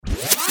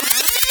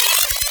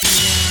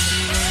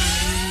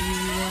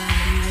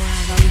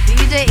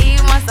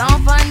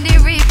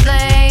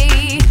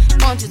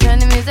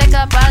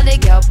up all the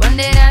girl on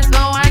the dance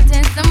floor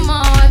wanting some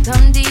more.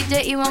 Come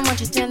DJ E1,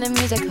 won't you turn the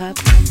music up?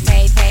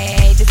 Hey,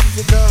 hey, this is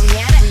your girl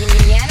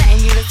Rihanna,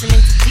 and you're listening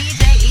to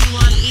DJ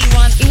E1,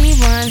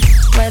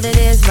 what it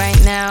is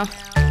right now.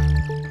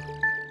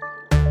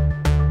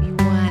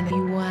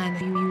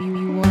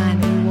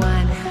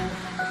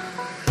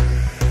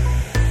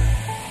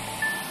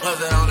 What's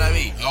that on that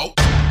beat? Oh.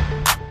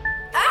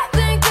 I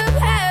think I've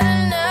had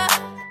enough.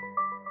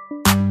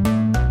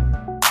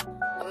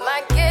 I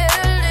might get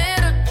a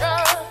little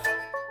drunk.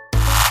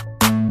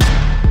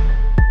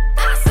 I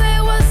say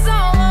what's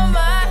on my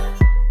mind.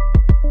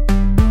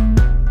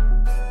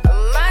 I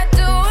might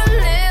do a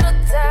little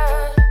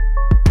time.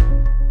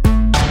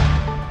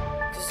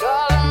 'Cause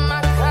all of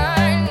my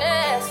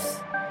kindness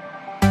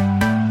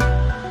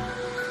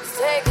is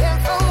taken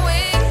for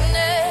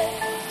weakness.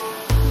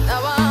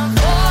 Now I'm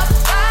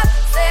 4-5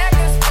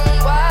 seconds from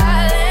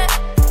wildin',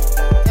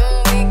 and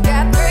we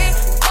got 3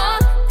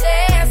 more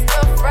days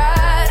till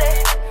Friday.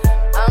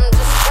 I'm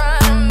just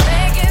trying to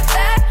make it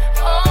back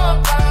home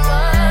by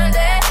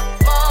Monday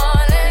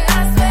morning.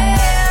 I swear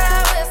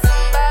I wish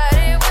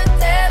somebody would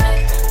tell me,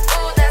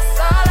 ooh, that's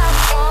all I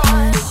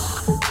want.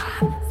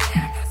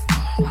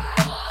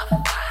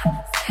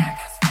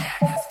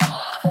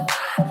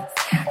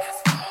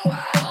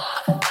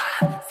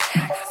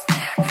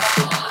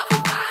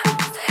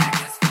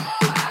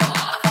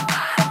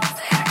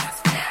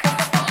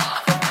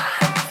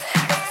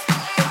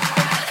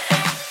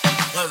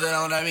 What's that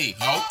on that beat?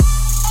 Oh.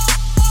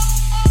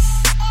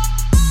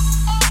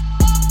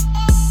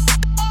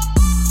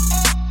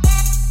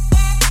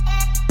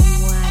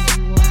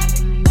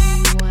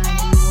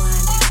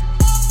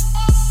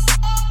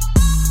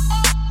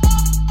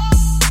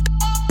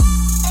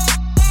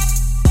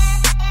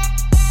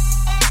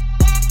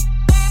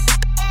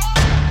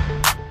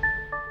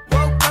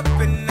 Woke up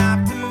an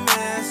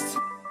optimist.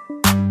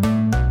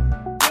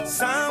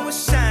 Sun was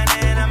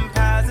shining, I'm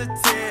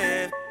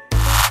positive.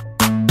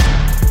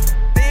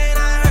 Then I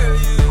heard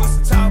you was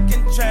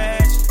talking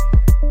trash.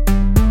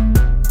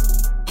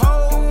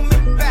 Hold me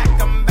back,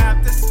 I'm about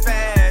to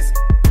spaz.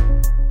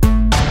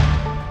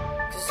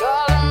 'Cause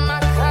all of my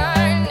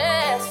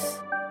kindness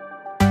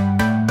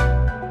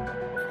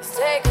is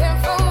taken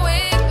for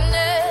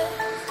weakness.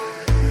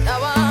 Now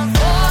I'm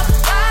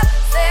 4-5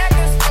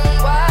 seconds from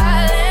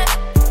wildin',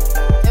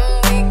 and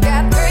we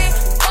got 3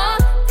 more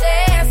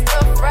days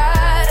till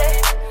Friday.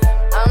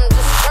 I'm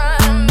just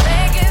trying to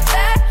make it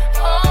back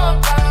home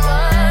by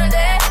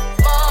Monday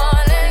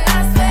morning. I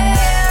swear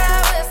I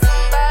wish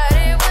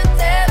somebody would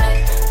tell me,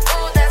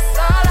 ooh, that's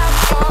all I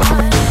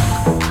want.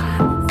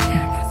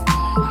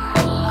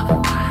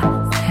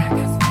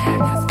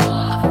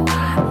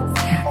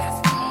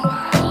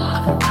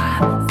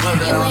 What's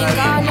that You on ain't that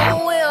got beat? no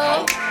will,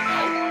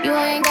 you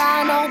ain't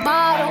got no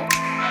bottle.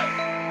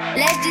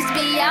 Let's just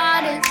be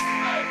honest,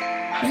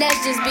 let's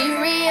just be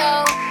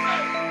real.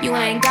 You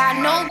ain't got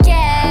no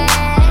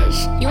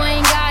cash, you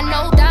ain't got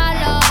no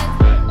dollars.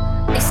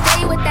 They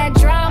stay with that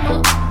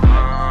drama.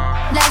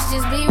 Let's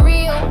just be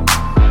real.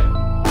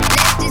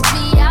 Let's just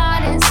be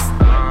honest.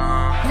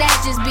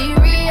 Let's just be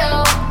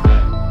real.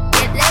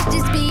 Yeah, let's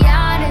just be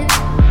honest.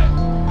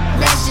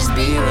 Let's just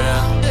be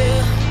real.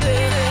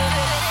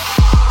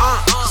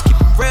 Just keep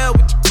it real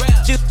with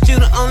you. You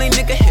the only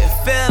nigga here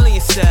feeling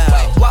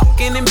yourself.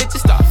 Walking in bitches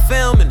start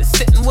filming and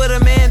sitting with a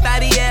man,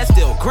 thought he had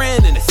still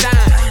grinning the sign.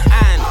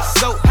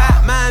 So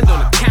hot, mind on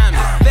the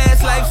comment.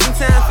 Fast life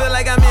sometimes feel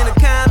like I'm in a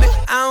comic.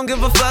 I don't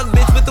give a fuck,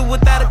 bitch, with or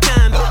without a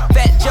condom.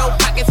 Fat Joe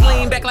pockets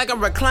lean back like a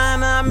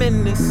recliner. I'm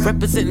in this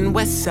representing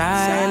West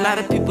Side. A lot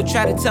of people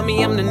try to tell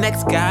me I'm the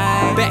next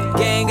guy. Back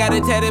gang got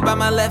it tatted by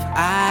my left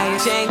eye.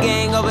 Chain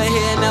gang over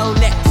here, no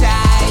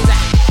neckties.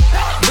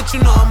 But you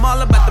know I'm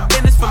all about the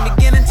business from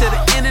beginning to the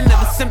end.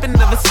 Never simping,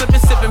 never slipping,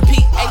 sipping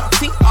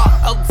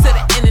P-A-T-R-O to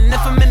the end. And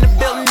if I'm in the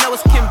building, know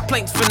it's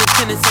complaints from the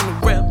tenants on the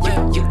real.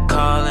 You can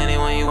call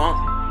anyone you want.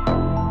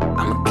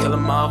 I'ma kill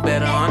them all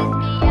better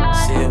on.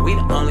 Shit, we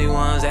the only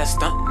ones that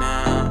stunt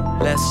now.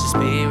 Let's just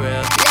be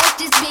real. Let's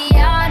just be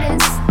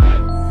honest.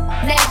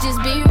 Let's just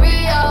be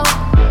real.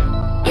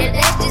 Yeah,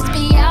 let's just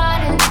be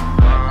honest.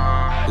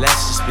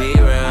 Let's just be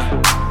real.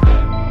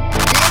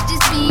 Let's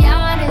just be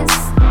honest.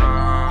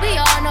 We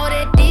all know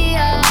the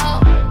deal.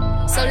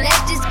 So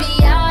let's just be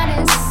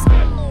honest.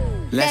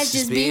 Let's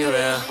just be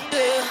real.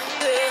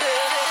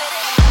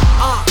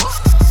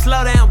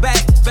 Slow down,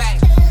 back.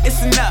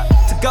 It's enough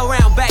to go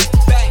round back.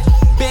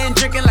 Been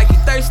drinking like you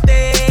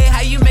thirsty.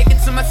 How you make it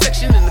to my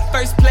section in the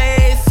first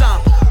place?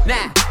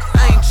 Nah,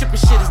 I ain't tripping,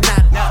 shit is not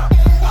enough.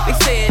 They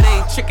say it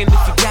ain't tricking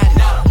if you got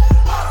it.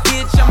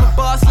 Bitch, I'm a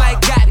boss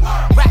like Gotti.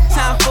 Rap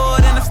time for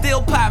it and I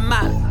still pop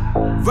mine.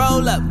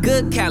 Roll up,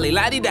 good Cali,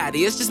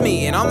 lottie-dottie. It's just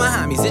me and all my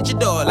homies at your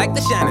door like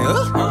the shining.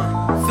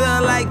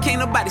 Feel like can't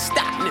nobody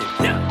stop me.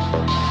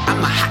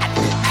 I'm a hot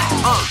nigga.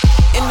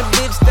 And the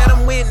bitch that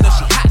I'm with, no,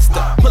 she hot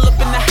stuff. Pull up in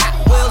the Hot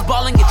Wheels,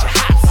 ball and get your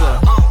hots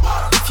up.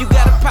 If you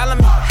got a problem,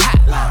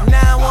 hotline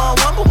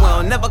 911, but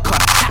we'll never call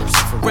the cops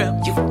for real.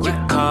 You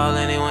can call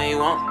anyone you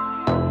want.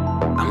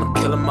 I'ma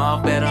kill them all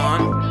better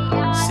on.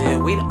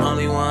 Shit, we the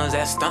only ones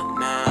that stunt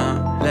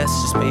now. Let's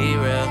just be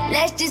real.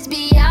 Let's just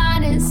be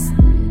honest.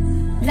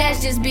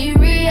 Let's just be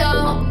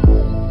real.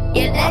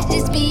 Yeah, let's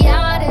just be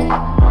honest.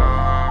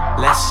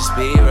 Let's just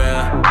be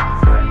real.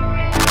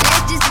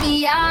 Let's just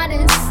be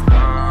honest.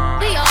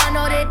 We all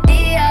know the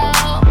deal.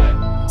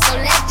 So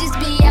let's just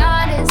be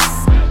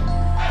honest.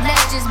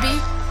 Let's just be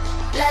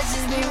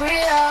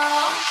real.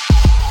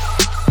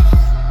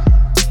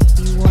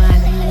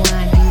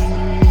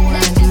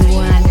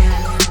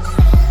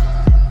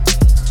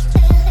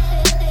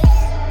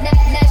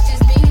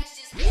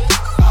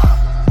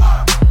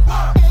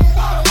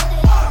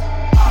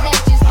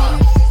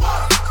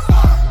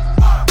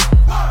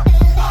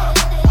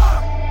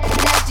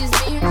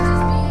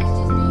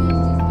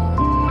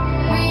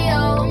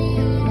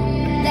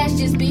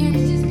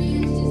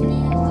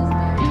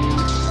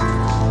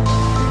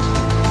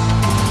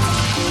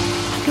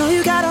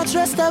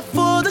 Dressed up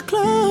for the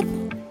club,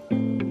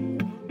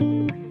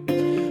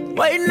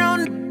 waiting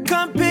on to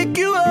come pick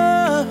you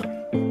up,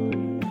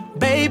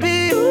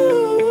 baby.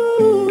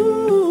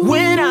 Ooh,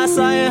 when I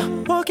saw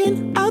you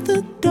walking out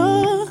the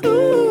door,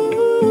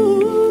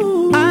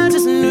 ooh, I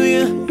just knew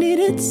you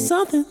needed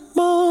something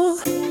more.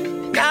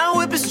 Now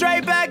whip it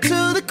straight back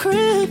to the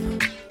crib.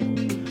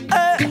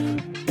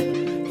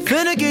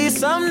 Finna give you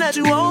something that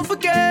you won't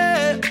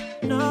forget.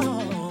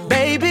 No,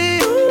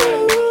 baby.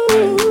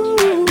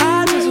 Ooh,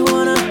 I just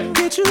wanna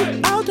get you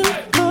out the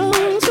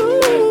clothes.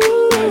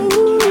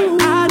 Ooh,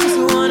 I just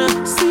wanna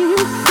see you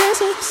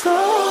dancing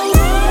slow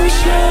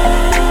motion.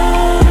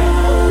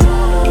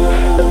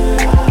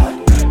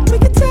 We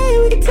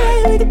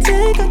can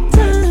take our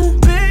time,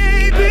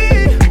 baby,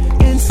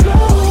 in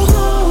slow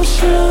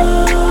motion.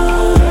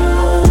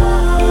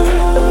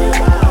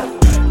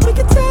 We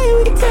can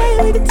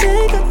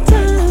take our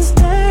time,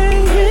 stay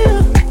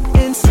here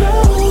in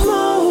slow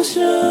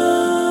motion.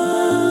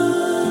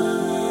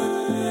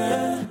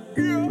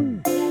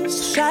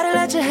 So try to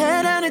let your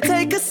head down and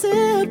take a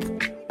sip.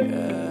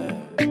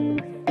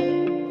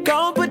 Go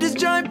and put this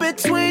joint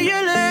between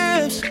your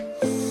lips,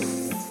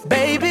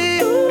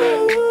 baby.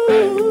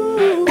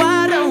 Ooh,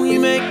 why don't you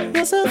make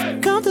yourself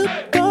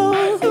comfortable?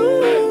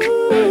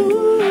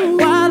 Ooh,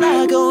 while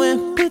I go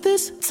and put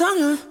this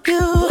tongue on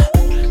you.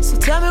 So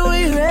tell me when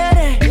you're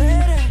ready.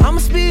 I'ma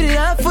speed it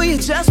up for you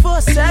just for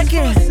a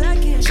second.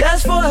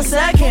 Just for a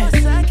second.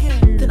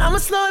 Then I'ma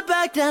slow it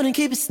back down and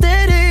keep it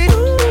steady.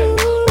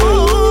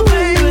 Ooh,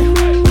 baby.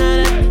 Now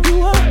that you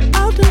are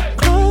out the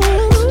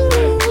clothes,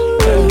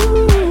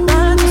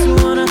 I just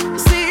wanna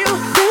see you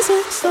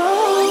dancing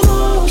slow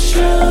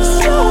motion.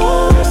 Slow.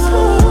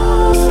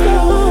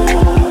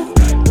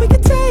 We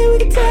can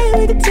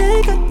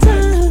take our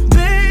time,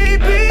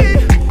 baby,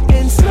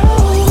 in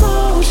slow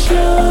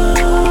motion.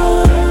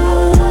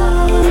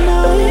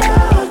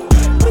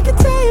 We can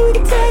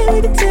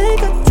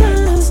take our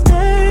time,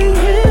 stay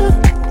here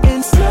in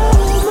slow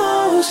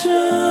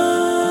motion.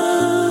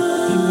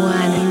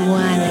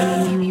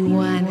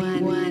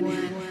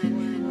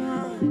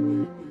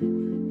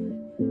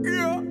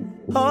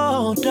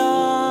 Oh,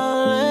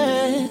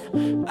 darling,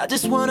 I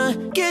just wanna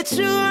get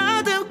you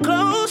out them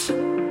clothes.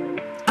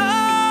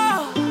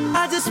 Oh,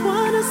 I just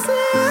wanna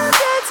see you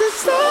dancing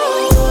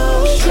slow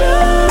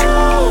motion.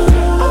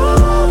 Oh,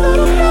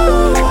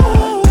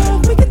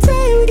 we can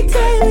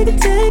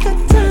take our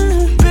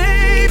time,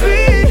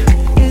 baby,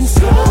 in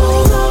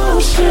slow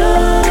motion.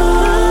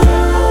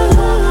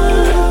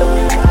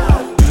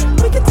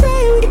 We can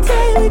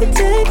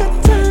take our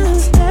time,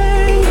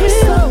 stay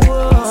here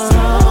in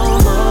slow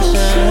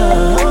motion.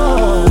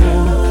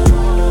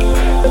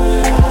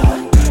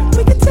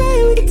 We can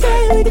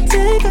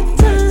take our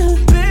time,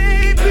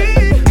 baby,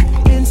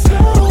 in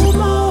slow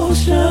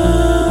motion.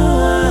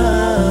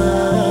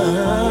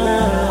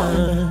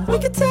 We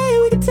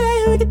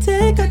can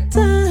take our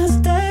time,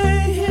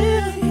 stay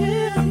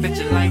here. I bet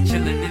you like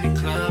chillin' in the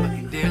club. I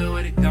can deal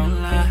with it, don't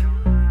lie.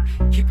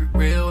 Keep it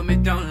real with me,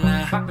 don't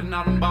lie. Poppin'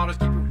 all them bottles,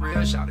 keep it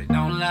real, shout it,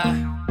 don't lie.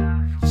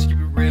 Just keep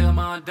it real,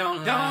 man, don't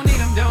lie. Don't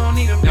need 'em, don't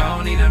need 'em,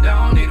 don't need 'em,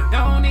 don't need 'em,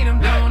 don't need 'em,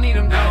 don't need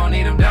 'em, don't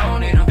need 'em, don't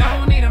need 'em,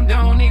 don't need 'em,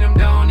 don't need 'em,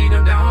 don't need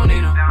 'em, don't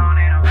need 'em.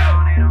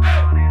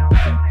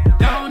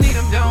 Don't need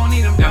 'em, don't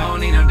need 'em, don't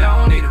need 'em,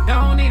 don't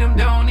need 'em,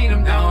 don't need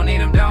 'em, don't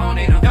need 'em, don't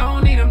need 'em, don't need 'em,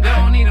 don't need 'em,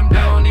 don't need 'em,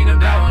 don't need 'em,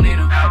 don't need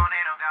 'em.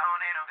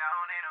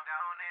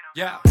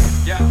 Yeah,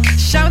 yeah.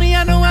 Shawty,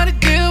 I know how to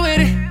deal with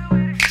it.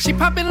 She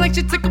poppin' like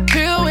she took a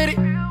pill with it.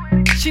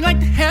 She like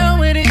the hell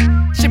with it.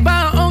 She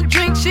buy her own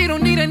drink, she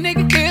don't need a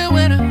nigga deal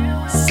with her.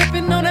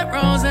 Sippin' on that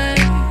rosé,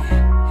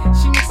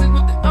 she mixin'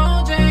 with the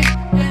OJ.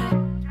 Yeah.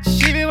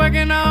 She be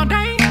working all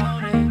day.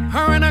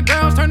 Her and her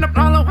girls turned up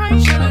all the way.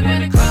 Chillin'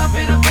 in the club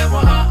in a bed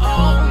with her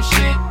own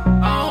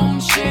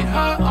shit,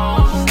 her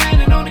own.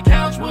 Standing on the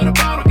couch with a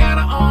bottle, got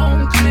her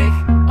own click,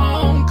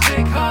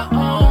 her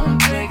own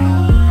click. I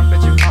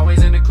bet you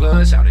always in the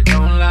club, shout it,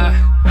 don't lie.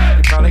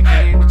 You probably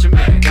came with your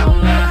man,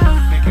 don't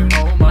lie. Making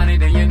more money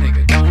than your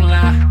nigga, don't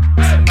lie.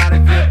 Somebody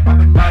flip,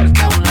 poppin' bottles,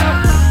 don't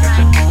lie. Got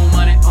your own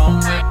money, own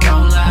whip,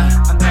 don't lie.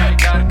 I know you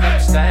got a couple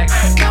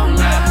stacks, don't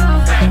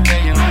lie. Got you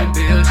pay your own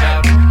bills,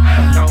 shout it.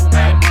 No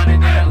more money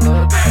than a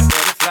little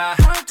bit.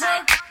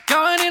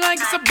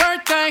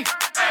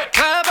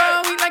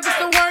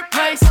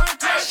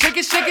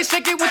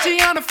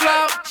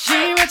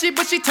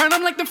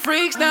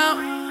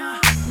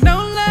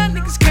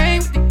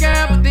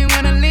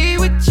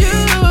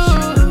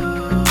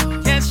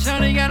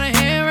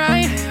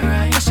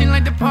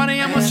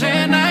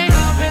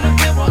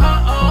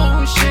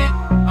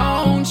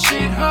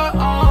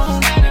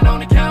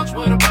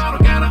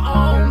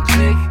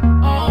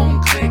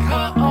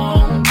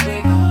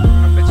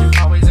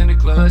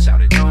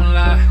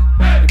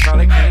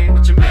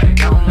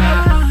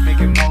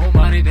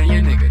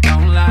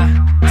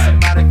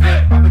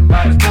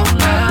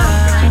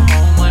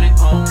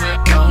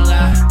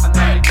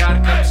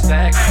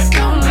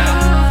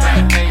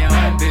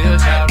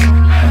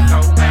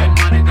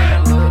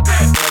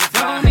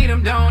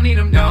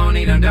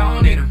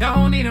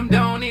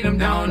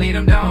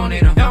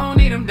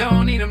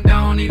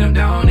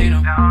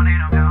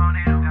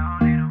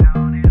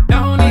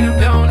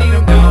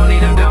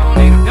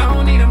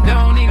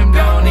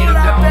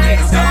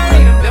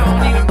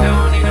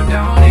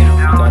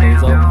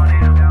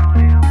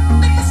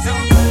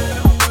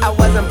 I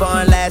wasn't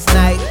born last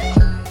night.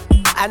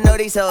 I know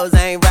these hoes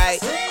ain't right.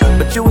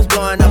 But you was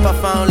blowing up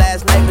her phone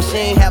last night. But she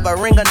ain't have a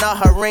ring or not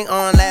her ring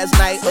on last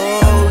night.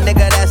 Ooh,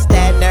 nigga, that's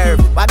that nerve.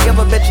 Why give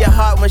a bitch your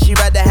heart when she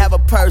rather have a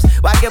purse?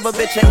 Why give a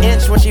bitch an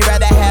inch when she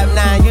rather have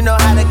 9? You know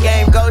how the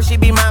game goes, she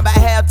be mine by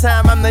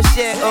halftime. I'm the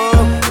shit, ooh,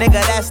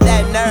 nigga, that's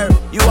that nerve.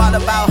 You all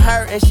about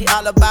her and she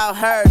all about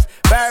hers.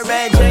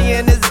 Birdman Jr.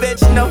 and this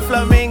bitch, no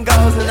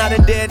flamingos. And I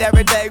done did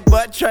every day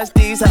but trust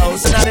these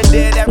hoes. And I done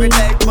did every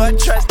day but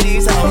trust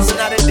these hoes. And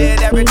I done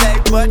did every day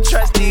but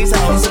trust these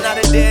hoes. And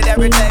I done did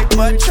every day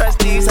but trust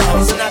these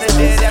hoes. And I done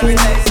did every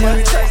day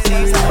but trust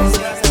these hoes.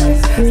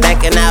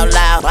 Thinking out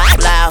loud,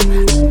 loud.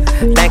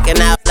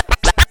 Thinking out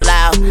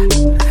loud.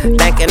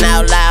 Thinking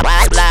out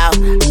loud, loud.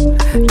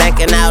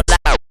 Thinking out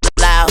loud,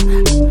 loud.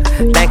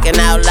 Thinking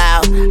out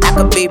loud. I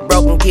could be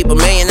broke and keep $1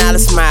 million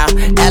smile.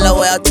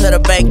 LOL to the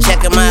bank,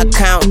 checking my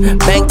account.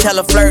 Bank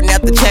teller flirting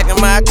after checking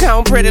my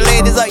account. Pretty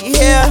ladies, are you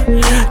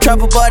here?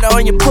 Truffle butter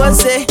on your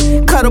pussy.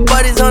 Cuddle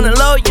buddies on the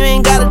low, you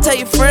ain't gotta tell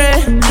your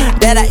friend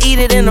that I eat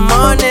it in the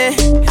morning.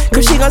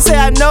 Cause she gon' say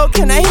I know,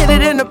 can I hit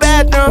it in the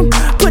bathroom?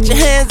 Put your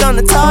hands on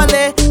the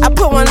toilet. I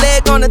put one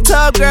leg on the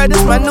tub, girl,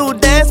 this my new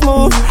dance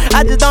move.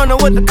 I just don't know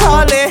what to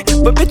call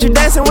it. But bitch, you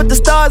dancing with the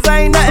stars,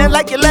 I ain't nothing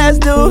like your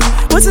last dude.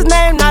 What's his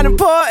name? Not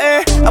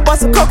important. I bought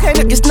some cocaine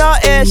up your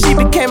snorting. She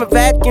became a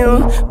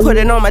vacuum. Put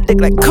it on my dick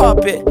like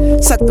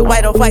carpet. Suck the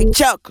white on white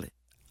chocolate.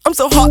 I'm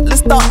so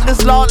heartless,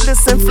 thoughtless,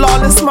 lawless, and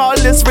flawless,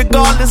 smallest,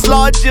 regardless,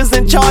 largest,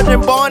 and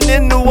charging, born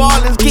in New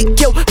Orleans, get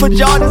killed for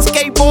Jordan,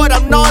 skateboard,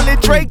 I'm gnarly,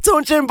 Drake,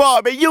 Toonz, and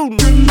Barbie, you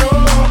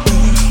know.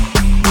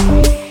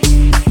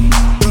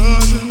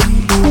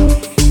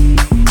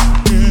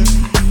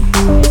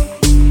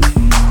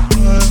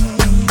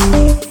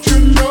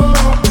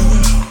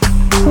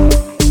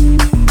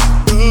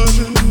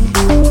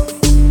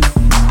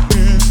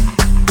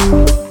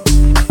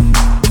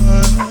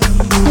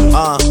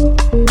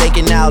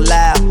 Out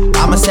loud,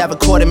 I must have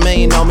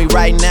 $250,000 on me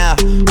right now.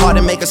 Hard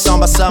to make a song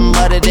about something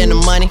other than the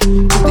money.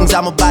 Two things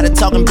I'm about to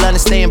talking blunt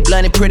and staying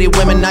blunt. Pretty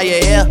women, are you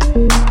here?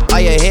 Are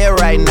you here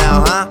right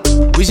now, huh?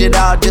 We should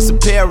all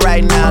disappear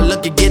right now.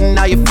 Look, you're getting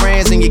all your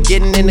friends and you're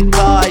getting in the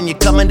car and you're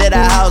coming to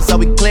the house. Are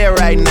we clear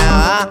right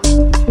now, huh?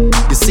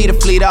 You see the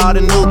fleet, all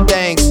the new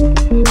things.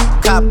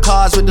 Cop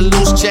cars with the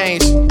loose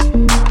change.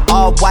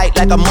 All white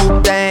like a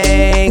mood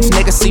things.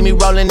 Niggas see me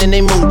rolling and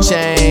they mood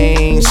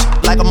change.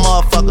 Like a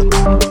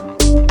motherfucker.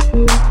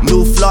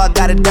 New floor, I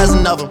got a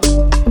dozen of them.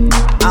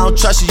 I don't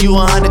trust you, you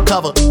are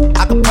undercover.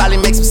 I could probably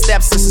make some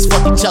stepsisters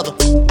fuck each other.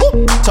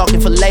 Woo.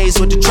 Talking fillets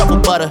with the truffle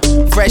butter.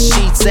 Fresh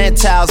sheets and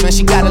towels, man,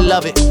 she gotta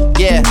love it.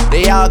 Yeah,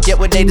 they all get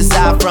what they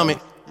desire from it.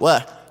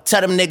 What?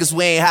 Tell them niggas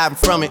we ain't hiding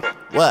from it.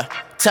 What?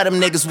 Tell them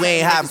niggas we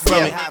ain't hiding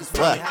from it.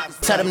 What?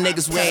 Tell them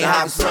niggas we ain't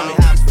hiding from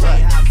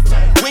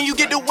it. When you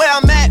get to where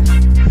I'm at,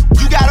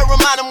 you gotta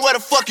remind them where the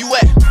fuck you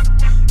at.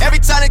 Every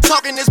time they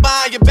talking, it's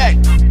behind your back.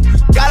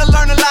 Gotta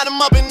learn to line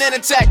them up and then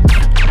attack.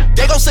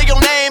 They gon' say your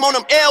name on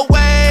them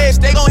airwaves.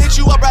 They gon' hit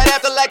you up right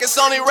after like it's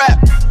only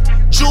rap.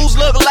 Jewels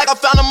look like I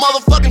found a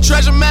motherfucking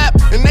treasure map.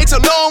 And they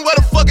tell no one where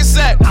the fuck it's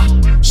at.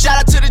 Shout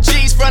out to the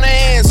G's from the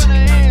ends.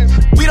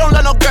 We don't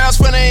let no girls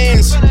from the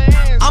ends.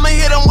 I'ma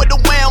hit them with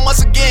the wham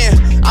once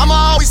again. I'ma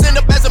always end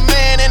up as a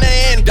man in the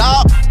end,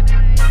 dawg.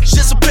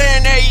 Shit's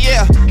apparent every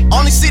year.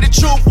 Only see the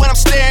truth when I'm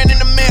staring in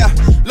the mirror.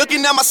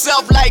 Looking at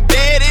myself like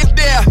dead is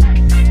there.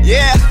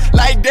 Yeah,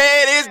 like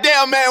dead is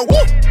there, man.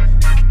 Woo!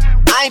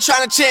 I ain't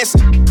tryna chance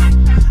it.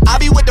 I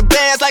be with the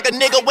bands like a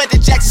nigga went to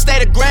Jackson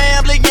State of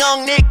Grambling.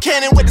 Young Nick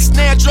Cannon with the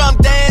snare drum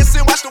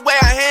dancing. Watch the way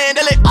I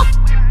handle it.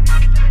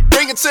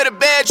 Bring it to the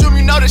bedroom,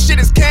 you know the shit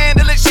is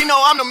candlelit. She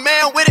know I'm the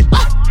man with it.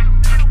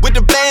 With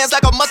the bands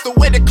like I must've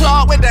with the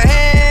claw with the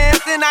hands.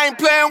 Then I ain't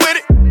playing with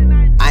it.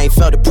 I ain't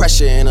felt the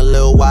pressure in a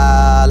little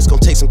while. It's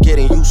gonna take some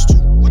getting used to.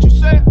 What you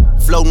say?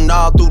 Floating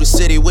all through the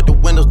city with the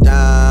windows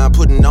down.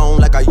 Putting on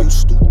like I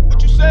used to.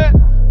 What you said?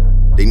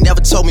 They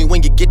never told me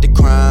when you get the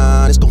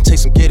grind, it's gonna take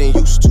some getting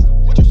used to.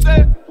 What you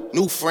said?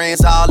 New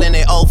friends all in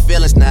their old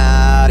feelings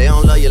now. They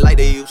don't love you like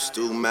they used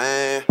to,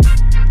 man.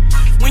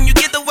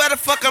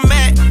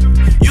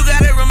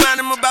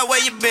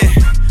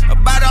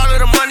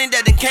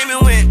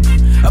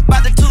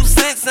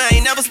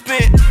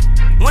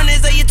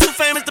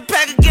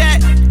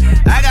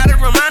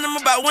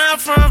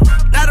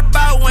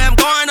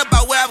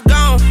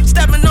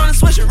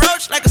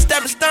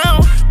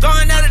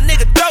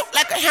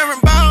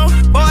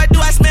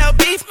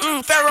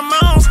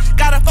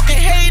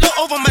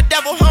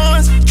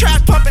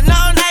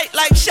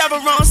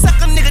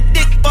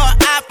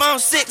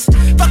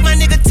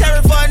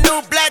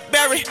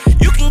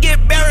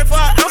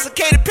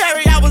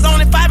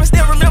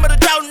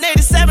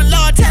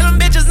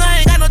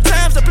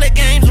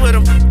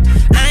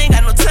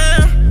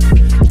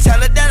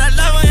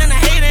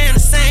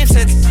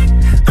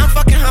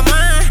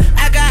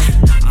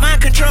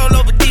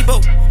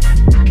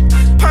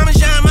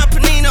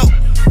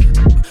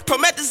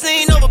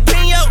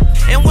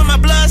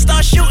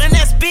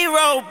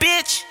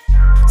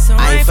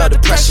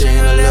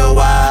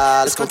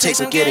 take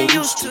some getting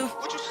used to.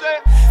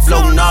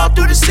 Floating all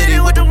through the city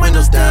with the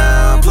windows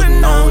down,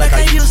 putting on like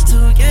I used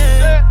to,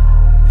 yeah.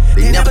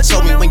 They never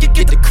told me when you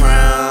get the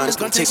crown, it's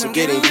gonna take some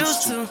getting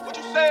used to.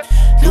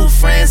 New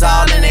friends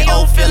all in their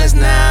old feelings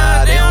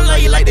now, they don't love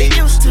you like they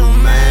used to,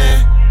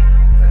 man.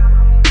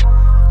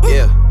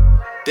 Yeah,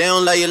 they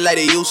don't love you like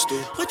they used to.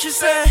 What you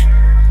say?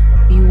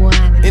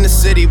 In the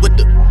city with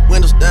the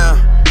windows down,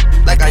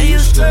 like I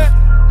used to.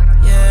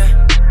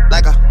 Yeah,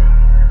 like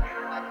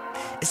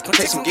it's gonna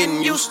take some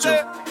getting used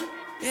to.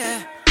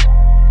 Yeah,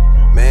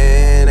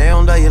 man, they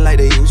don't love you like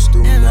they used to.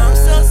 And man, I'm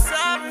so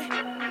sorry.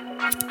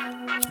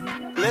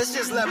 Let's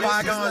just let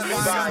bygones be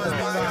bygones.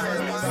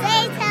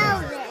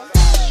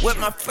 With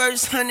my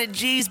first 100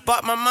 G's,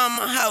 bought my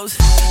mama a house.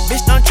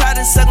 Bitch, don't try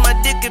to suck my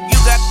dick if you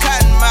got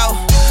cotton mouth.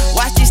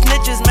 Watch these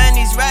snitches, man,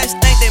 these rats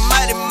think they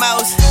mighty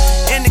mouse.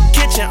 In the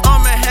kitchen,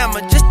 arm and hammer,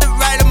 just the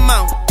right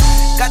amount.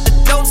 Got the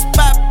dope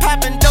spot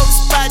poppin', dope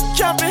spot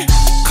jumping.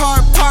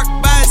 Car parked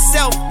by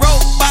itself,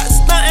 robot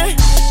stunting.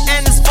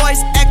 And his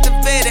voice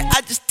activated,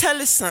 I just tell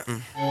it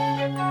something.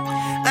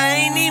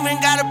 I ain't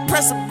even gotta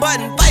press a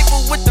button.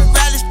 Viper with the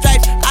rally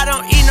stripes, I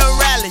don't eat no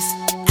rallies.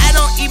 I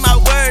don't eat my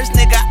words,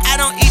 nigga, I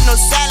don't eat no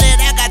salad.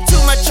 I got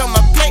too much on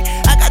my plate,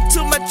 I got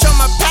too much on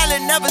my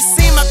palate. Never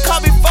seen my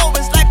car before,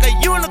 it's like a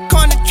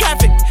unicorn in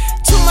traffic.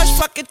 Too much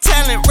fucking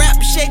talent, rap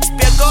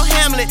Shakespeare, go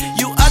Hamlet.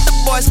 You other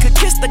boys could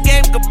kiss the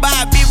game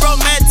goodbye, be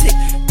romantic.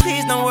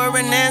 Please don't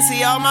worry,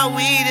 Nancy, all my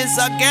weed is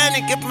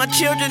organic. If my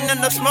children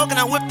end up smoking,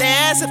 I whip their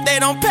ass if they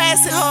don't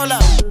pass it. Hold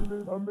up,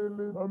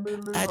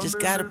 I just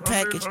got a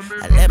package,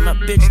 I let my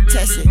bitch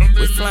test it.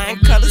 With flying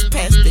colors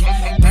past it,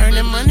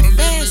 burning money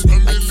fast,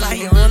 like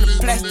fire on the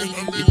plastic.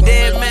 You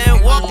dead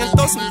man walking,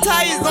 throw some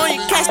tires on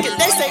your casket.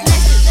 They say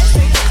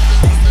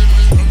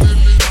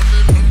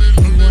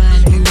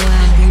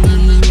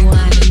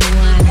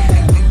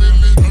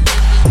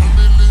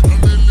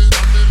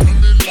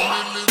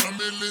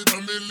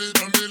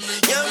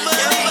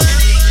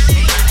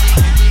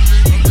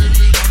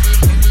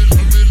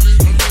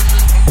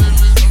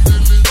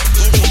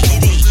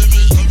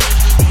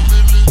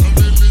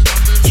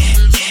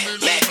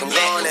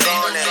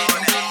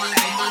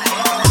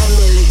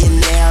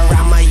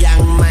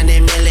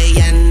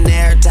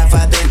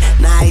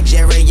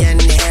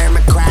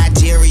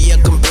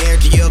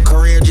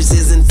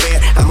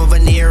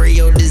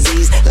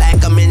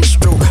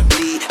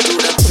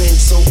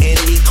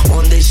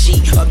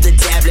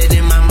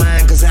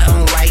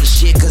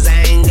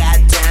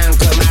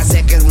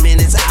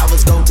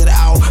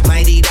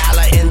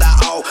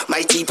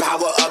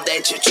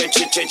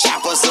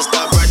chopper, sister,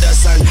 brother,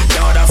 son,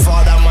 daughter,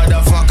 father,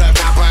 motherfucker,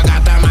 copper.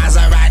 Got the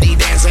Maserati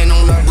dancing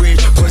on the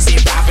bridge, pussy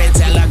poppin',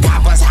 tell the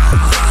coppers, ha ha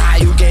ha.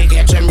 You can't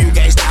catch them, you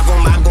can't stop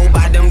them. I go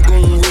by them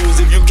goon rules.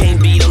 If you can't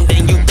beat them,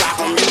 then you pop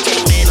them. You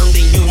can't man them,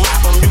 then you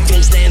mop them. You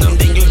can't stand them,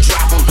 then you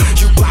drop them.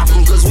 You pop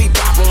them, cause we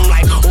pop them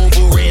like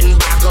over red and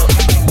vodka.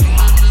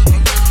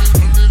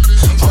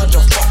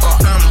 Motherfucker,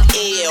 I'm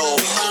ill.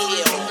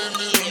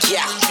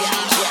 Yeah.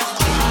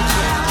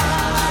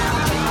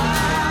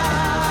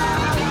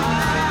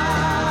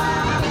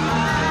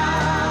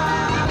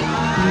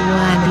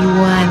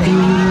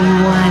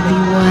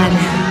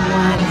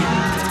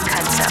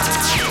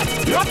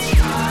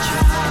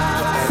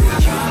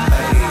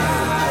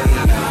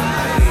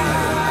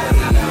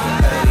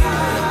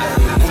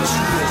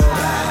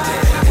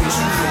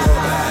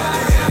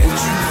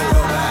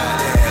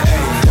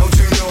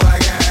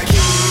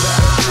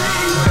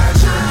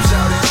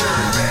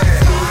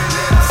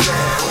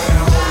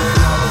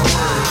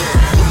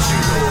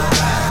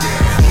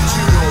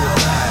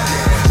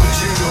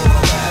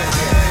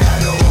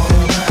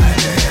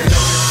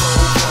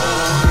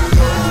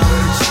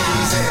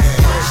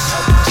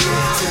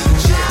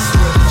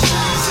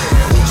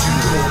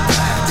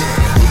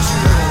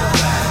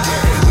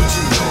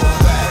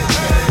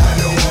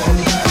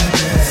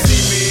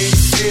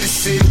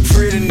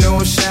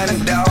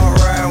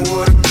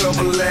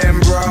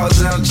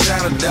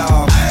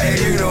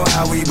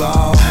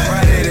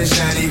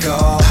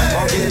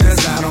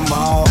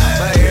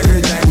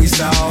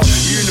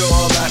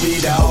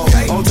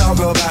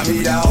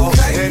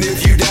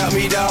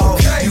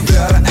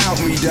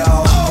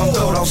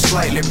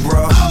 Slightly,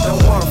 bro.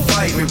 Don't wanna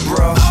fight me,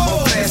 bro.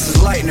 I'm fast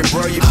as lightning,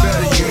 bro. You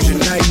better use your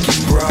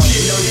Nikes, bro.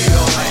 You know you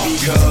don't like me,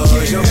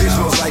 cuz your bitch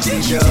wants like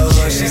these dubs.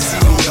 She see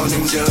me on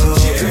them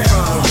dubs in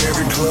front of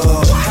every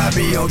club. I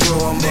be on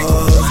throwing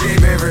buzz.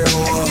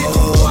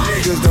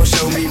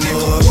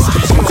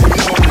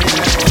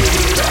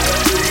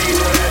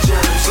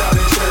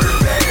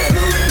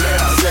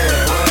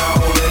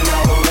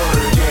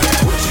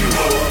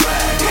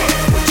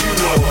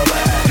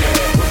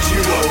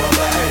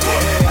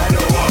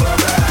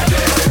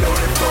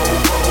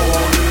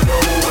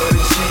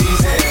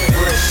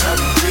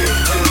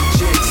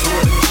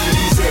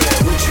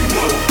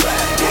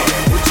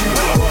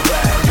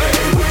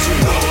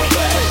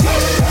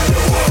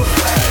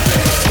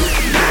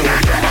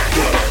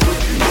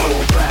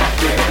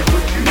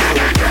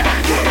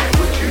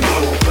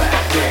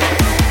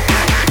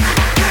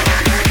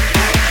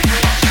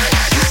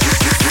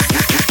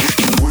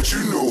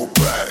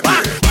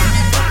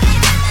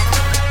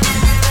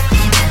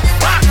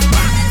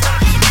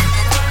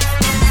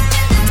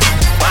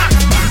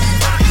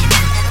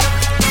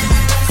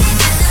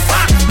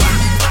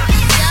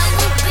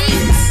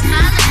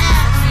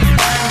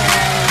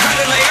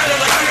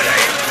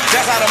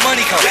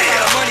 money come. That's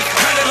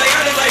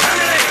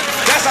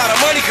how the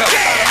money come.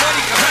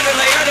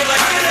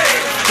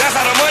 That's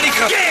how the money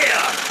come.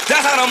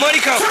 That's how the money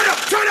come.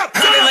 Turn up.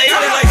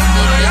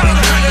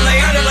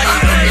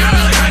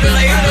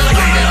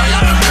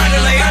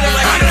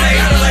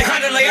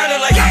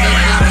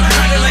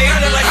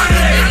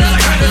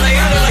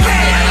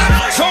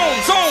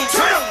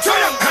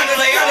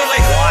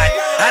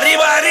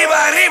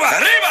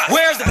 Arriba.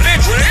 Where's the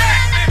bitch?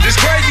 This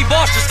crazy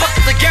boss just fucked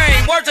up the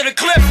game. Word to the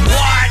clip.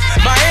 What?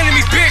 My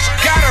enemy's bitch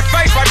got her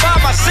face right by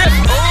my sip.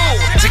 Ooh.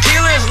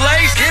 Tequila is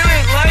lace. Give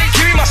me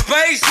my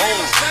space.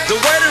 Ooh. The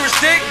waiter is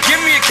thick. Give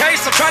me a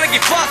case. I'm trying to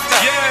get fucked up.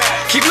 Yeah.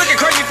 Keep looking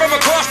crazy from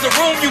across the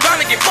room. You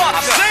gotta get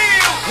fucked up.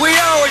 We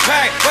always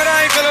pack, but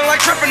I ain't feeling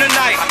like tripping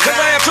tonight. Cause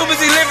I am too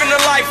busy living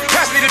the life.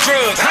 Pass me the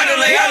drugs. I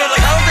don't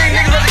think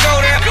niggas let it go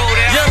there.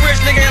 Young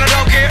rich nigga and I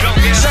don't care.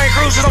 Same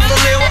cruise since I'm the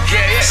lil.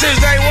 Since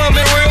day one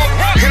been real.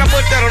 Can I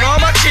put that on all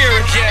my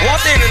cheering?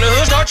 Walked in the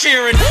hood, start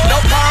cheering.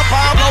 No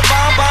pom-pom, no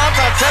bomb-bomb.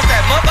 Trying to test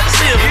that motherfucker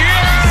ceiling.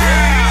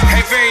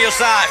 Can't fear your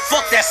side.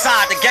 Fuck that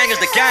side. The gang is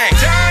the gang.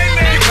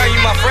 You claim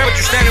you my friend, but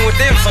you standing with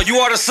them, so you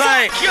are the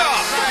same.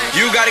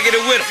 You gotta get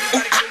it with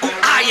them.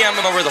 I am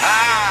in my rhythm.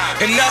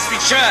 And nuts be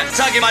chut,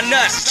 tugging my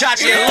nuts,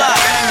 Chachi and love.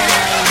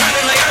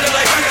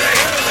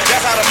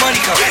 That's how the money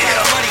comes.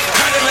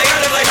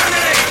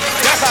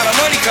 That's how the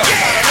money comes.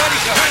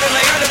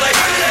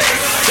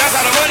 That's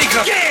how the money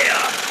comes.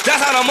 That's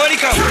how the money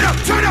comes.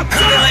 Turn up.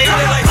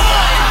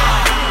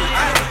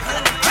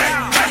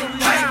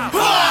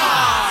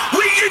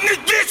 We in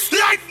this bitch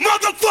like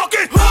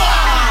motherfucking.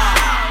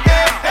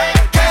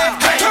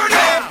 Turn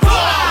up.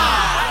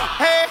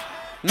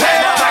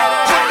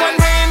 Put one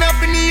hand up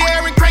in the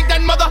air and crank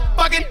that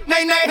motherfucking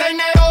nay.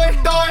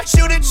 Throw it,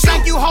 shoot it,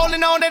 like you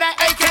holding on to that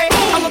AK.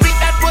 I'ma beat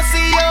that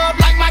pussy up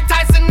like Mike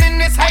Tyson in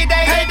this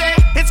heyday.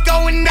 It's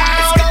going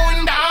down.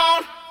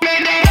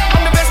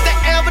 I'm the best to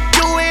ever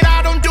do it.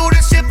 I don't do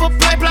this shit for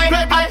play.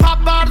 I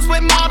pop bottles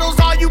with models.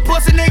 All you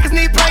pussy niggas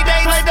need play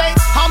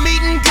dates. I'm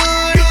eating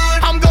good.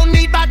 I'm gon'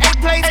 need about 8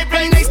 plates.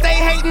 And they stay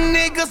hating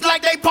niggas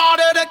like they part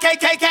of the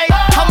KKK.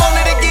 I'm on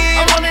it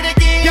again.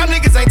 Y'all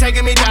niggas ain't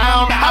taking me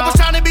down. I was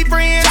trying to be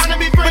friends,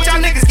 but y'all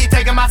niggas keep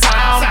taking my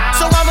time.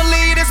 So I'ma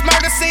leave this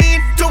murder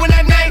scene, doing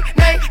that nay.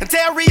 And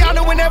tell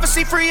Rihanna whenever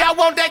she free, I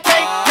want that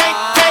cake.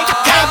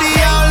 I be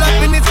all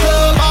up in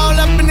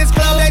this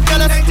club, they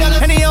tell us.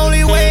 And the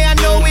only way I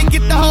know we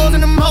get the hoes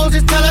and them hoes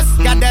just tell us.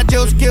 Got that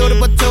juice, killed it,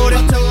 but told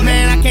it.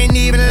 Man, I can't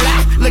even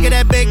lie. Look at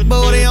that big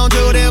booty on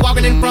Judy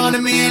walking in front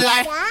of me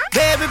like,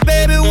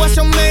 baby, what's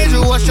your major,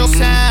 what's your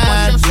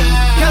sign?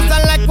 Cause I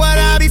like what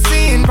I be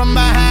seeing from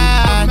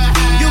behind.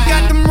 You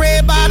got them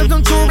red bottoms,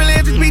 them true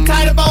religions be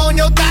tight up on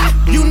your thigh.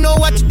 You know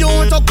what you're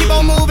doing, so keep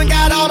on moving.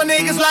 Got all my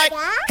niggas like,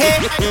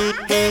 hey.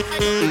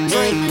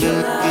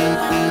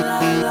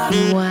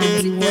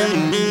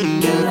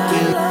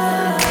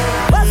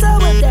 What's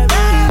up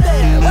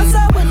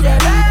with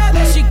that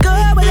rabbit? She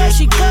good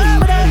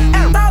with it.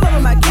 And all over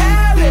my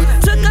carrot.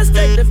 Took her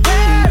straight to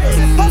Paris.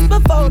 Post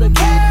before the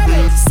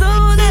carrot.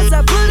 Soon as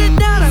I put it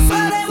down, I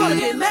swear they wanna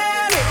get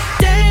married.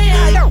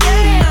 Damn,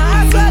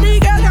 I swear these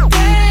girls go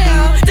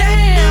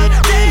damn.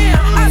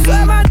 I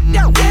swear my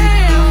damn.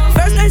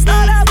 First they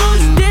start out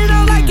booty, then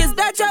I'm like, is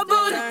that your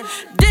booty?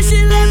 Then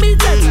she let me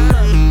touch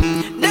her.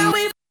 Now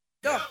we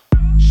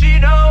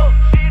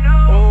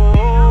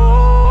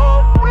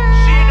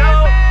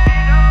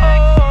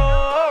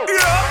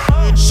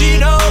She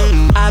know.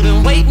 I've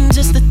been waiting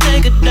just to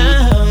take her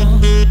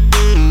down.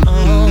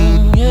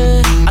 Oh,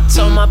 yeah. I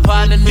told my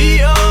partner,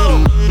 Neo,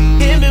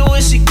 hit me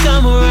when she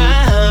come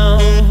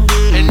around.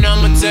 And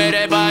I'ma tear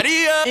that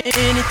body up.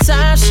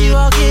 Anytime she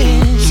walk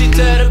in, she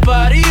tear the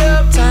body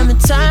up. Time and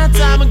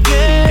time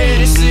again.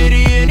 Any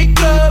city, any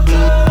club.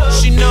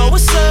 She know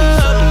what's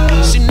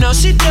up. She know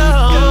she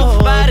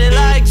dope. Body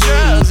like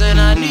drugs, and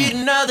I need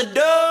another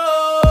dose.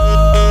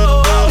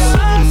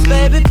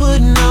 Baby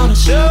putting on a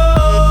show.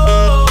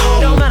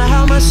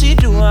 She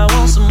do, I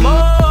want some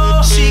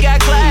more. She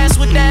got class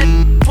with that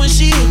when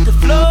she hit the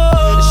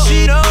floor.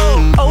 She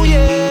don't, oh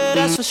yeah,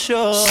 that's for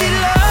sure. She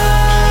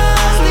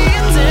loves the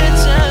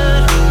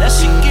attention that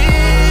she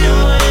gives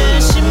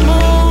when she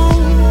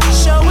moves.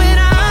 Showing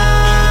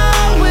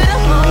out with a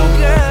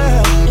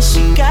homegirl, and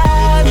she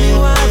got me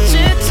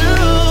watching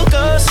too.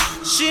 Cause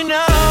she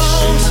knows,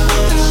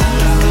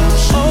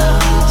 oh,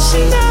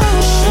 she knows.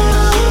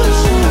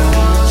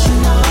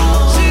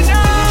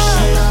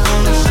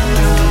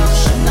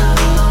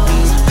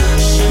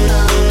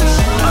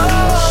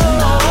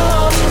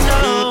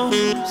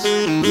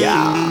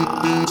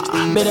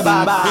 Bitty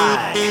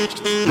bye-bye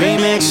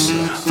remix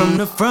from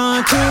the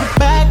front to the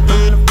back,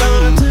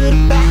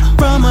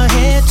 from her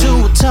head to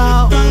her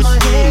toe.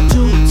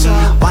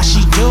 Why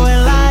she do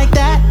it like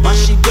that?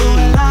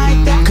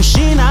 Cause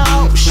she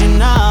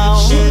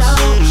knows.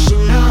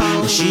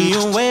 And she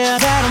aware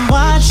that I'm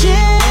watching,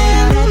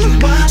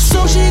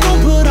 so she gon'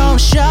 put on a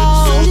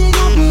show.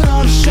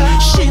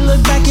 She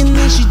look back and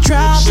then she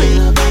drop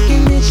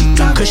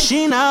it, cause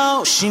she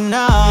knows.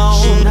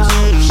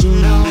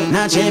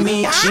 Now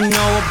Jamie, she know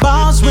a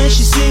boss when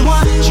she see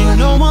one. She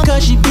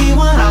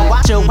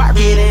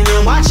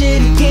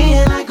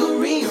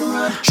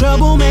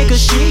troublemaker,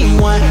 she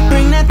one.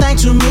 Bring that thing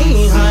to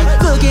me, hun.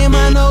 Look at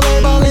my no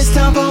label, it's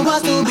time for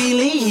us to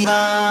believe.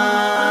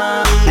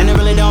 And it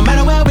really don't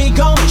matter where we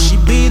going. She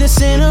be the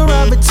center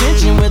of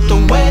attention with the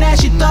way that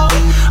she throw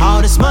it.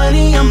 All this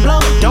money I'm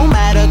blowing, don't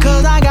matter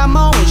cause I got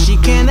more. She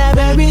can have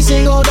every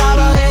single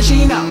dollar and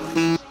she know.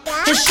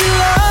 And she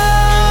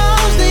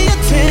loves the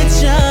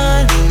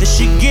attention that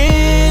she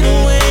get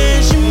when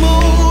she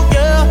move,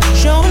 yeah.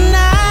 Showing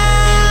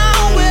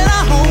out with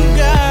her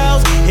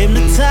homegirls,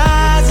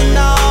 hypnotizing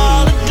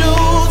all the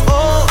dudes,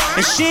 oh.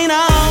 And she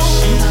knows